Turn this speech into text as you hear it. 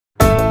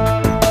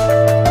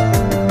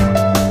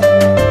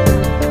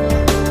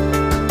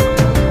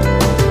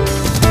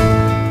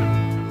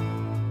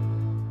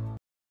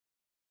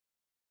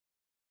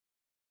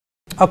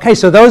Okay,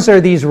 so those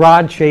are these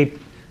rod-shaped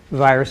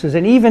viruses.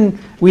 And even,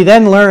 we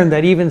then learned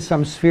that even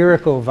some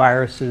spherical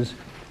viruses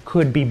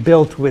could be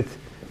built with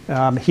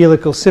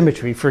helical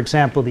symmetry. For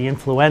example, the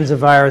influenza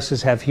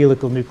viruses have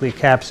helical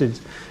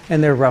nucleocapsids,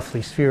 and they're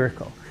roughly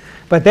spherical.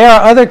 But there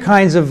are other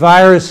kinds of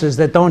viruses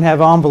that don't have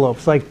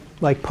envelopes, like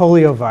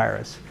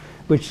poliovirus,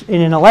 which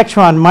in an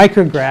electron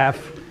micrograph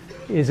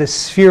is a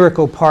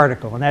spherical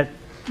particle. And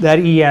that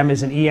EM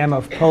is an EM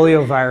of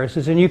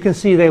polioviruses. And you can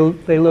see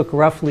they look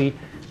roughly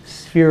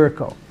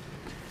spherical.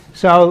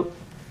 So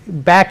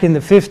back in the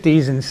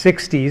 50s and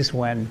 60s,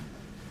 when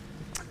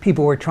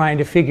people were trying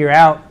to figure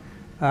out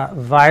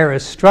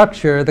virus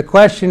structure, the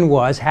question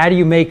was, how do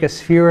you make a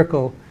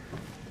spherical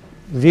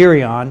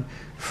virion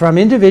from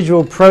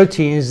individual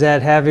proteins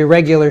that have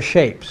irregular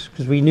shapes?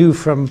 Because we knew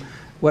from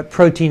what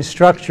protein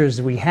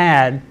structures we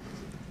had,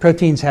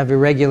 proteins have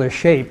irregular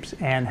shapes.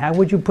 And how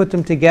would you put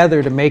them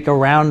together to make a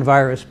round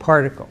virus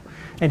particle?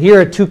 And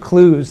here are two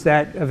clues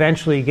that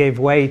eventually gave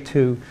way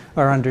to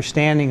our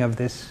understanding of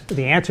this,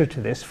 the answer to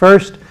this.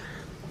 First,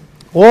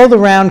 all the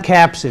round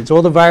capsids,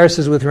 all the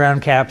viruses with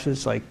round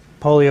capsids, like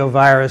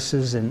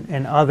polioviruses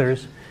and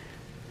others,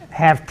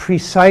 have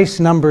precise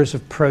numbers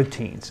of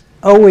proteins.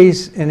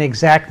 Always an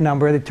exact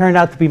number. They turned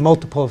out to be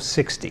multiple of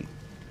 60.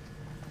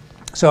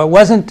 So it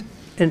wasn't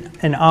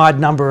an odd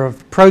number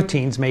of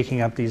proteins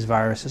making up these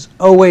viruses.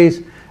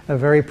 Always a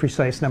very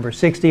precise number,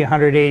 60,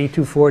 180,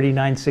 240,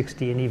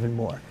 960, and even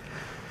more.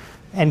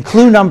 And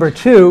clue number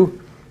two,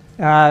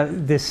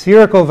 the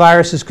spherical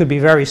viruses could be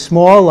very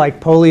small, like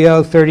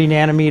polio, 30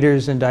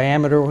 nanometers in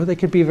diameter, or they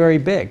could be very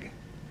big.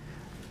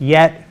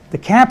 Yet the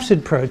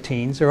capsid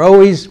proteins are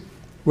always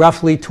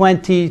roughly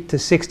 20 to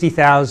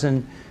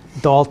 60,000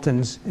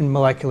 Daltons in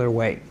molecular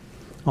weight.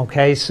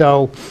 Okay,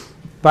 so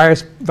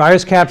virus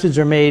capsids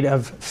are made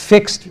of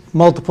fixed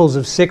multiples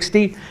of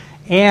 60,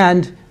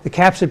 and the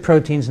capsid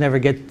proteins never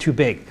get too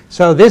big.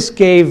 So this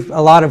gave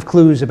a lot of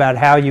clues about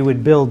how you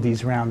would build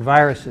these round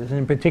viruses. And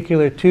in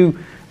particular, two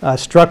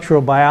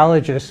structural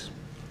biologists,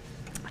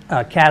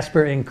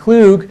 Casper and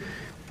Klug,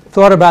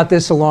 thought about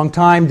this a long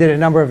time, did a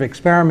number of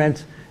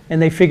experiments,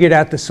 and they figured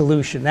out the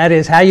solution. That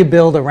is how you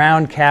build a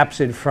round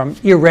capsid from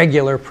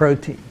irregular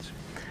proteins.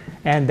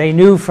 And they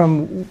knew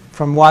from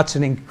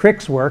Watson and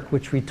Crick's work,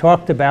 which we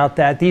talked about,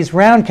 that these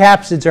round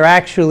capsids are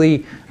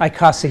actually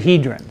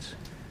icosahedrons.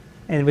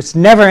 And it was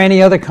never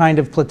any other kind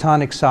of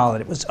platonic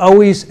solid. It was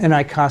always an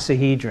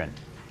icosahedron,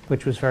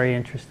 which was very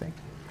interesting.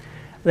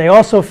 They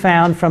also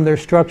found from their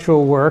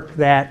structural work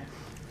that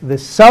the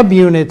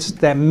subunits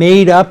that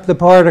made up the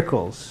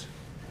particles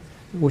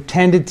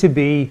tended to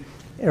be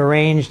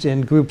arranged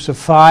in groups of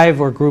 5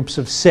 or groups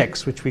of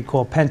 6, which we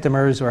call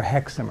pentamers or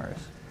hexamers.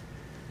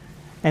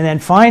 And then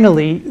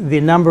finally,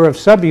 the number of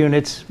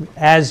subunits,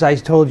 as I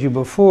told you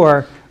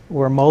before,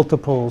 were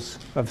multiples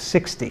of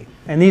 60.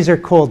 And these are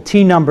called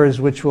T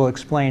numbers, which we'll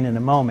explain in a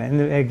moment.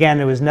 And again,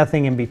 there was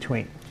nothing in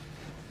between.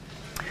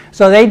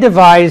 So they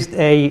devised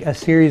a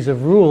series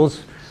of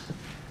rules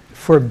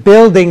for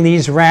building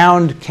these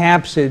round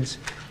capsids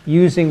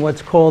using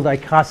what's called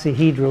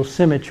icosahedral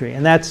symmetry.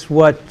 And that's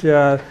what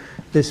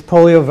this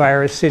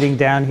poliovirus sitting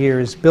down here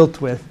is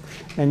built with.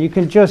 And you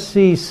can just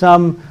see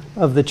some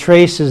of the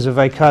traces of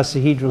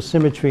icosahedral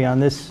symmetry on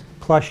this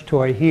plush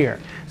toy here.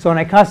 So an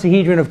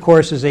icosahedron, of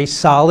course, is a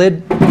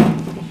solid.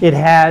 It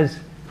has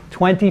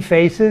 20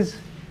 faces.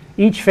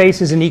 Each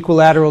face is an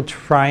equilateral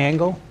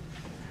triangle.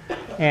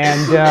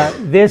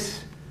 And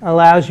this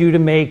allows you to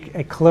make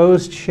a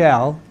closed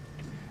shell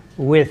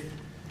with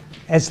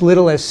as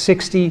little as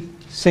 60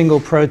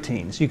 single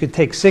proteins. You could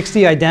take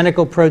 60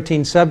 identical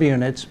protein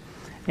subunits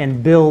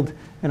and build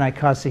an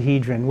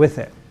icosahedron with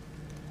it.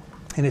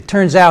 And it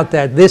turns out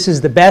that this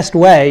is the best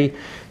way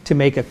to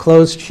make a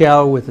closed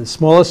shell with the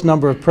smallest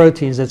number of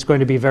proteins that's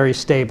going to be very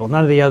stable.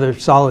 None of the other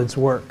solids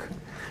work.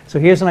 So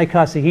here's an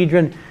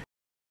icosahedron.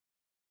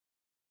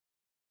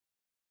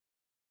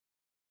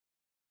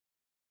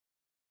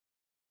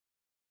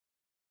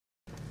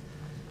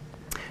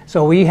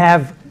 So we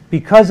have,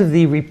 because of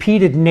the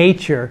repeated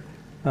nature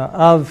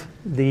of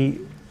the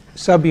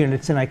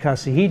subunits in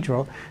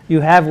icosahedral,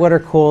 you have what are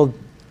called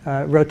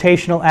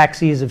rotational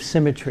axes of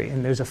symmetry.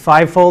 And there's a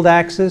 5-fold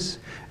axis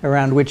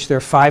around which there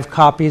are 5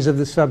 copies of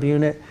the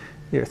subunit.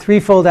 There are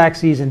 3-fold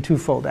axes and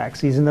 2-fold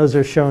axes, and those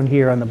are shown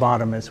here on the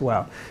bottom as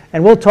well.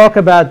 And we'll talk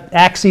about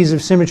axes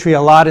of symmetry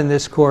a lot in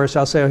this course.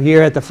 I'll say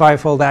here at the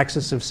 5-fold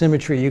axis of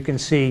symmetry, you can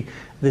see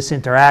this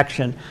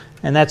interaction.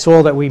 And that's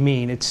all that we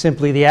mean. It's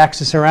simply the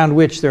axis around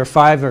which there are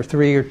 5 or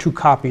 3 or 2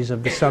 copies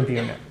of the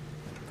subunit.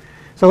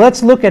 So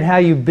let's look at how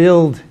you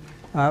build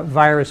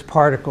virus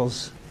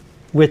particles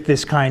with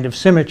this kind of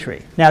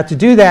symmetry. Now, to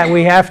do that,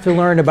 we have to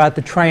learn about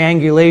the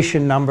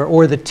triangulation number,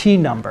 or the T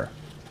number.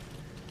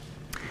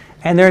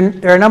 And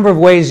there are a number of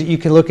ways that you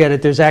can look at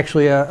it. There's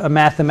actually a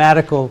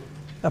mathematical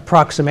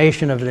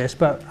approximation of this,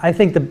 but I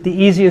think the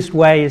easiest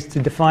way is to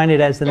define it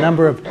as the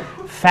number of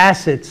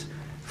facets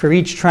for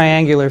each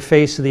triangular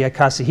face of the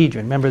icosahedron.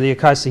 Remember, the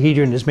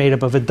icosahedron is made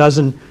up of a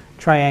dozen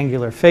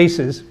triangular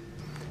faces.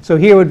 So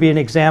here would be an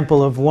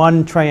example of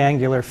one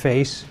triangular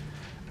face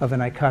of an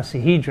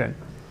icosahedron.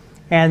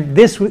 And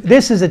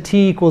this is a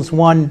T equals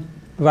 1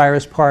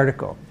 virus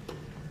particle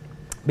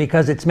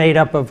because it's made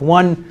up of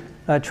one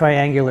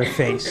triangular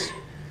face.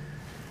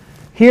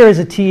 Here is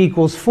a T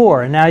equals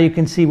 4, and now you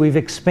can see we've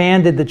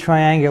expanded the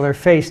triangular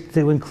face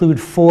to include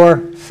 4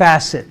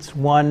 facets,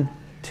 1,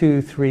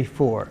 2, 3,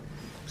 4.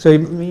 So you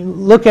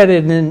look at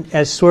it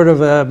as sort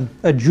of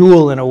a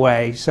jewel in a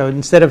way. So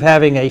instead of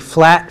having a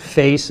flat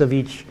face of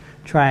each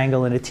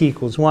triangle in a T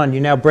equals 1, you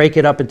now break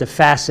it up into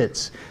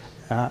facets.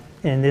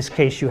 In this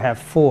case, you have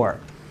 4.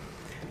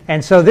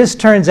 And so this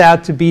turns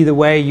out to be the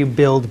way you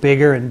build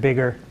bigger and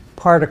bigger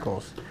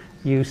particles.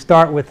 You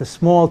start with a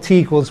small T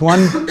equals 1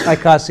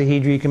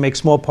 icosahedra. You can make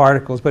small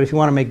particles. But if you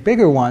want to make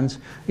bigger ones,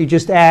 you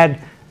just add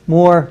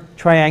more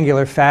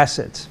triangular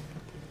facets.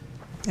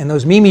 And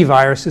those Mimi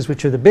viruses,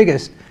 which are the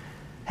biggest,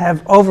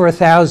 have over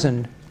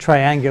 1,000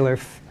 triangular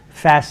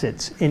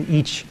facets in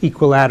each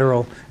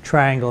equilateral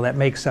triangle that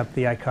makes up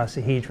the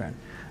icosahedron. All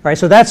right,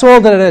 so that's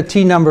all that a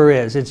T number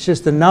is. It's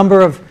just the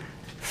number of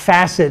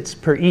facets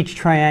per each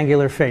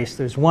triangular face.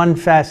 There's 1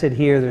 facet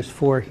here, there's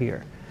 4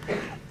 here.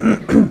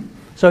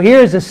 So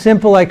here's a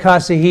simple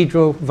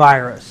icosahedral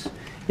virus.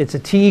 It's a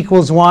T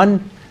equals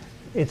 1.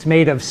 It's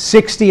made of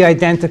 60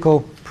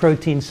 identical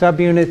protein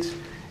subunits,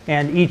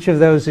 and each of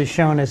those is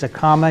shown as a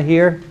comma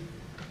here.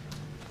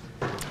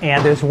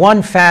 And there's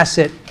 1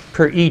 facet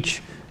per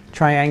each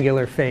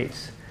triangular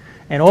face.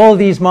 And all of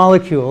these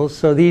molecules,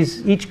 so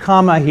each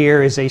comma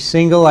here is a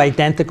single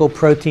identical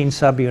protein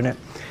subunit.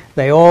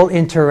 They all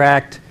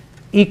interact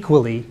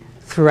equally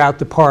throughout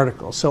the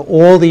particle. So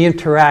all the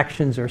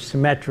interactions are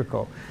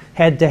symmetrical.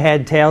 Head to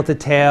head, tail to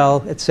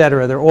tail,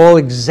 etc. They're all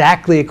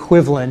exactly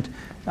equivalent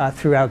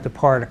throughout the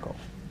particle.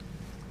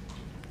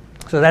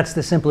 So that's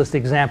the simplest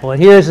example.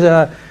 And here's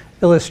an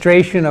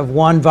illustration of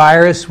one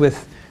virus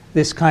with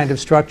this kind of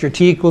structure.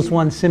 T equals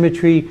 1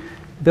 symmetry,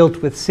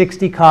 built with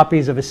 60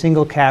 copies of a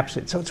single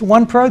capsid. So it's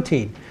 1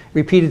 protein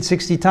repeated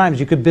 60 times.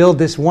 You could build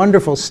this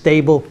wonderful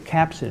stable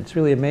capsid. It's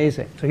really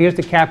amazing. So here's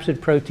the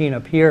capsid protein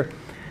up here.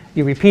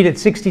 You repeat it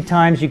 60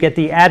 times, you get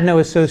the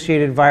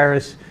adeno-associated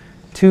virus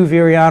 2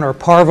 virion, or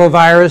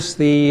parvovirus,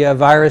 the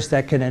virus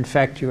that can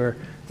infect your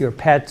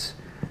pets.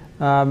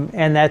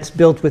 And that's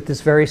built with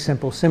this very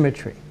simple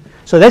symmetry.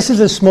 So this is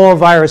a small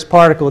virus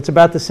particle. It's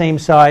about the same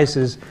size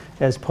as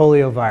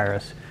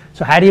poliovirus.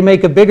 So how do you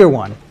make a bigger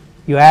one?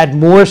 You add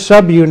more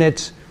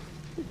subunits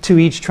to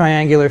each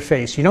triangular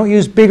face. You don't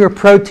use bigger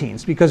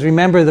proteins because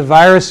remember the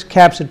virus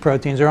capsid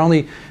proteins are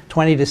only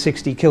 20 to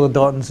 60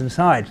 kilodaltons in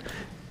size.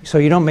 So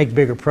you don't make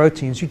bigger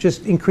proteins. You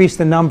just increase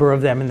the number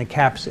of them in the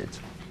capsids.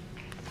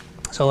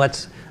 So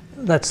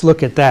let's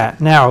look at that.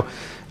 Now,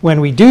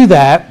 when we do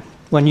that,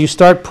 when you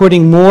start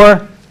putting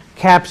more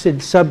capsid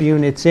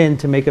subunits in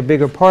to make a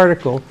bigger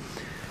particle,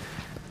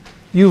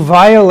 you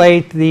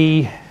violate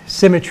the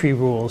symmetry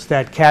rules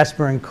that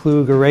Casper and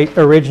Klug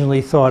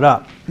originally thought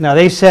up. Now,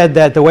 they said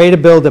that the way to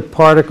build a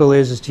particle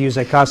is to use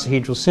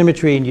icosahedral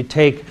symmetry, and you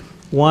take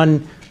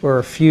one or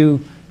a few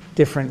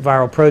different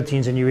viral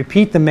proteins and you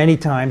repeat them many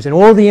times, and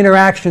all the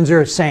interactions are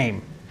the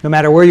same, no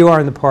matter where you are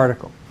in the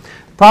particle.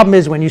 The problem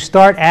is when you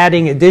start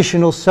adding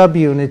additional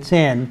subunits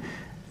in,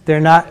 they're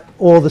not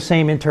all the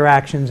same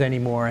interactions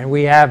anymore.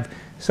 And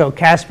so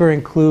Casper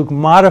and Klug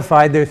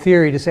modified their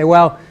theory to say,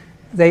 well,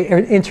 they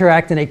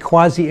interact in a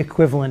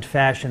quasi-equivalent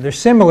fashion. They're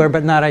similar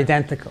but not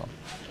identical.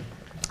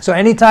 So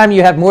anytime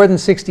you have more than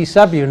 60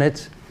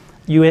 subunits,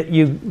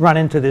 you run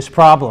into this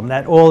problem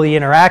that all the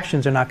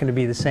interactions are not going to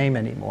be the same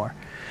anymore.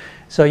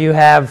 So you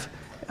have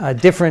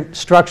different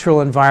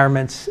structural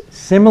environments,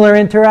 similar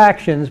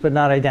interactions but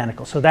not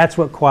identical. So that's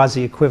what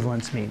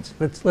quasi-equivalence means.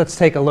 Let's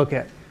take a look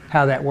at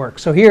how that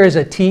works. So here is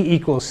a T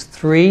equals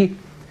 3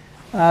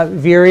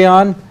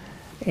 virion,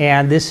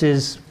 and this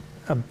is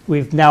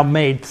we've now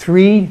made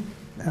 3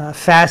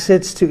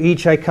 facets to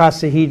each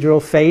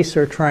icosahedral face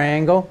or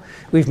triangle.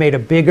 We've made a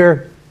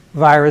bigger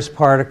virus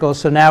particle,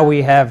 so now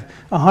we have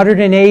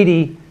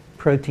 180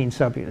 protein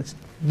subunits.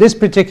 This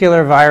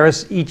particular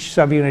virus, each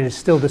subunit is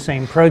still the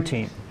same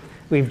protein.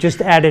 We've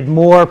just added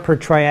more per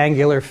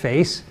triangular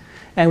face,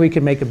 and we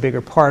can make a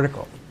bigger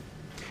particle.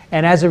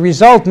 And as a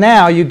result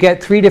now, you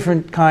get 3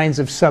 different kinds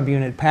of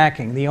subunit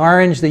packing. The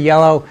orange, the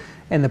yellow,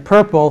 and the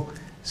purple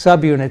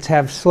subunits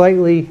have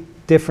slightly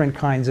different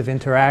kinds of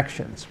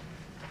interactions.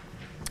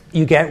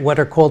 You get what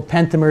are called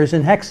pentamers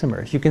and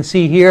hexamers. You can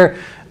see here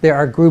there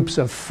are groups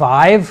of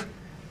 5.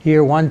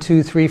 Here 1,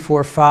 2, 3,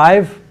 4,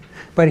 5.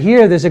 But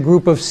here there's a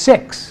group of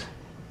 6.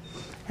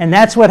 And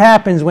that's what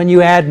happens when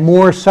you add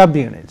more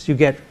subunits. You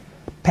get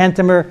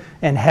pentamer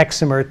and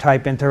hexamer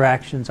type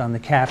interactions on the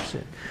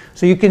capsid.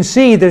 So you can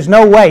see there's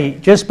no way,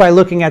 just by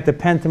looking at the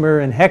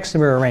pentamer and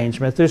hexamer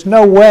arrangement, there's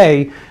no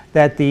way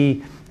that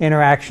the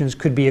interactions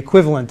could be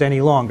equivalent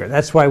any longer.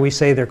 That's why we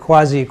say they're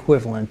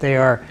quasi-equivalent. They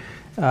are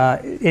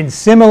in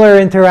similar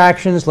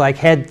interactions like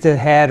head to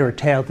head or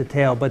tail to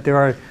tail, but there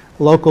are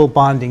local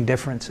bonding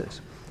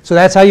differences. So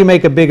that's how you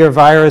make a bigger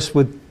virus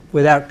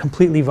without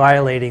completely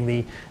violating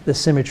the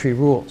symmetry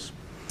rules.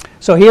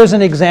 So here's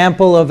an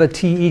example of a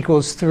T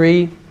equals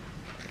 3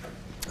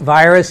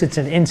 virus. It's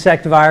an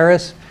insect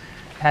virus.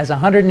 Has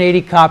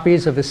 180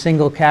 copies of a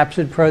single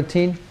capsid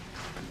protein.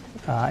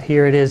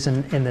 Here it is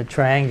in the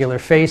triangular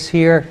face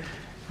here.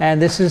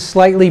 And this is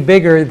slightly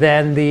bigger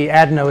than the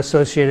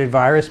adeno-associated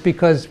virus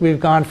because we've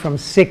gone from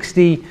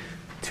 60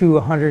 to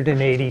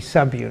 180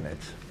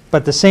 subunits.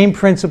 But the same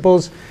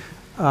principles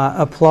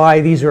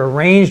apply. These are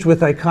arranged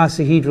with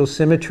icosahedral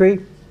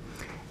symmetry,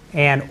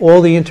 and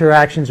all the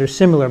interactions are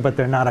similar, but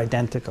they're not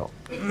identical.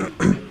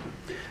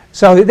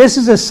 So this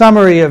is a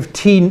summary of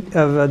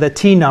the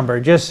T number,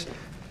 just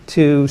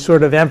to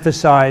sort of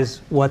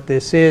emphasize what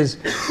this is.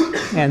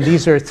 And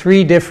these are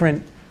 3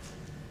 different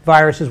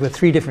viruses with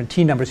 3 different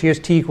T numbers. Here's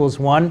T equals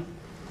 1.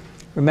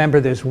 Remember,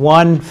 there's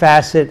 1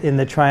 facet in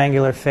the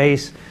triangular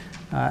face,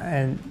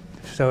 and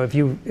so if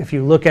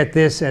you look at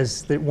this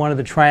as one of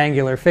the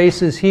triangular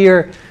faces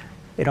here,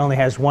 it only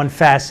has 1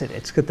 facet.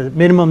 It's got the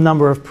minimum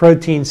number of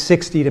proteins,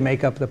 60, to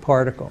make up the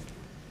particle.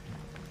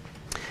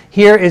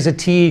 Here is a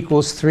T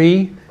equals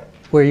 3,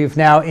 where you've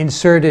now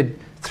inserted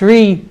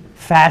 3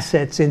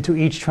 facets into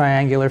each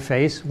triangular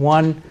face,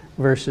 1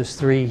 versus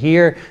 3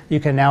 here. You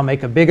can now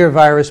make a bigger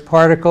virus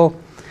particle.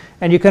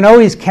 And you can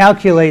always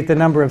calculate the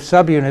number of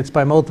subunits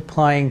by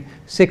multiplying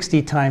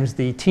 60 times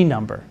the T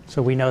number.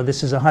 So we know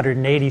this is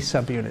 180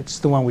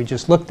 subunits, the one we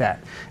just looked at.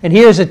 And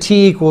here's a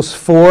T equals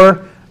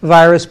 4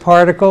 virus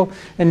particle.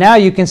 And now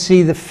you can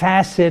see the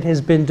facet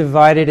has been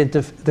divided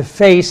into, the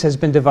face has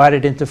been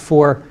divided into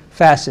 4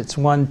 facets,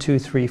 1, 2,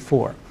 3,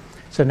 4.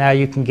 So now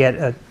you can get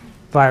a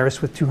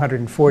virus with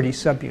 240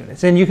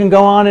 subunits. And you can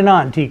go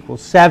on, T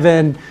equals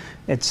 7,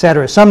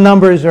 etc. Some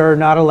numbers are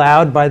not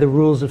allowed by the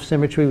rules of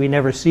symmetry. We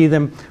never see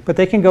them, but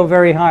they can go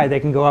very high. They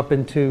can go up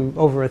into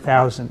over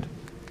 1,000.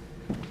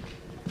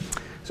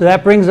 So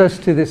that brings us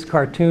to this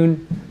cartoon,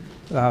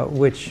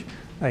 which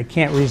I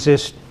can't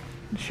resist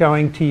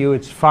showing to you.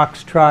 It's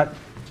Foxtrot,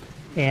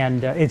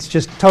 and it's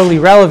just totally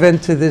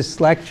relevant to this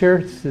lecture.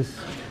 It's this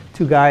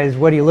 2 guys,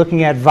 what are you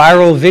looking at?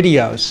 Viral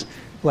videos,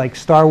 like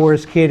Star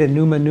Wars Kid and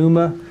Numa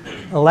Numa.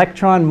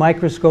 Electron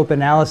microscope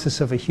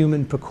analysis of a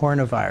human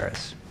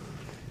picornavirus.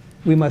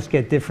 We must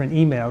get different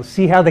emails.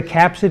 See how the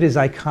capsid is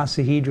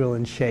icosahedral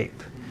in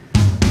shape.